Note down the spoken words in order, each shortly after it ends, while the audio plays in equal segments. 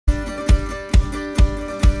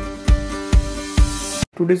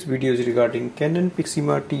Today's video is regarding Canon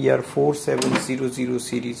Pixma TR4700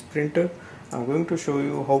 series printer. I'm going to show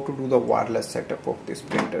you how to do the wireless setup of this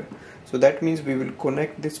printer. So that means we will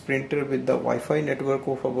connect this printer with the Wi-Fi network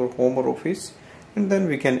of our home or office, and then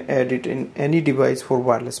we can add it in any device for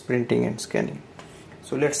wireless printing and scanning.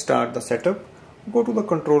 So let's start the setup. Go to the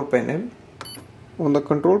control panel. On the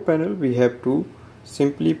control panel we have to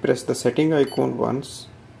simply press the setting icon once,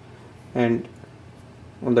 and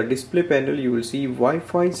on the display panel you will see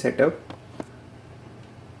Wi-Fi setup.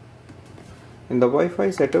 In the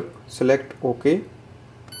Wi-Fi setup, select OK.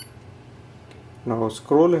 Now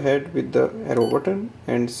scroll ahead with the arrow button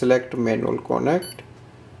and select manual connect.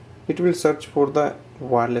 It will search for the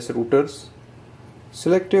wireless routers.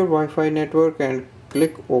 Select your Wi-Fi network and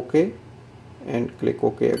click OK, and click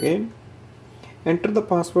OK again. Enter the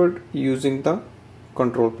password using the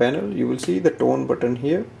control panel. You will see the tone button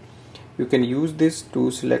here. You can use this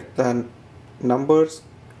to select the numbers,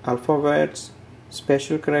 alphabets,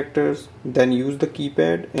 special characters, then use the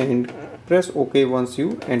keypad and press OK once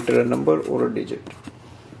you enter a number or a digit.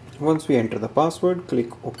 Once we enter the password,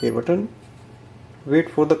 click OK button. Wait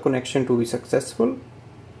for the connection to be successful.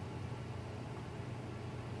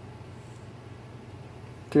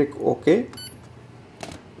 Click OK.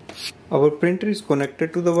 Our printer is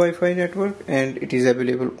connected to the Wi-Fi network and it is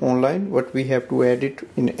available online, but we have to add it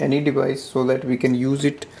in any device so that we can use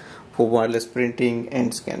it for wireless printing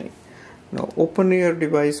and scanning. Now open your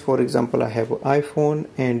device. For example, I have an iPhone,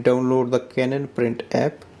 and download the Canon Print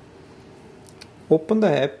App. Open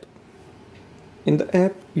the app. In the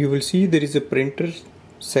app you will see there is a printer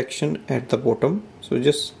section at the bottom, so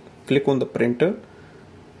just click on the printer.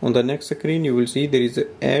 On the next screen you will see there is an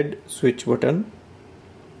add switch button.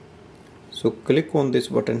 So click on this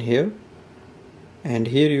button here, and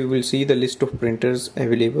here you will see the list of printers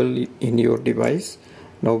available in your device.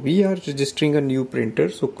 Now we are registering a new printer,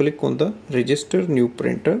 so click on the register new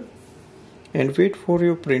printer and wait for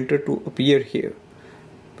your printer to appear here.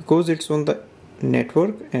 Because it's on the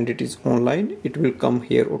network and it is online, it will come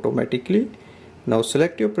here automatically. Now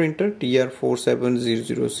select your printer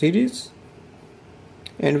TR4700 series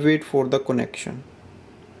and wait for the connection.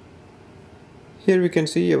 Here we can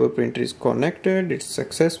see our printer is connected, it's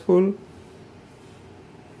successful,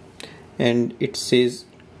 and it says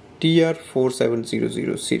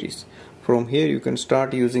TR4700 series. From here you can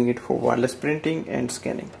start using it for wireless printing and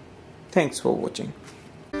scanning. Thanks for watching.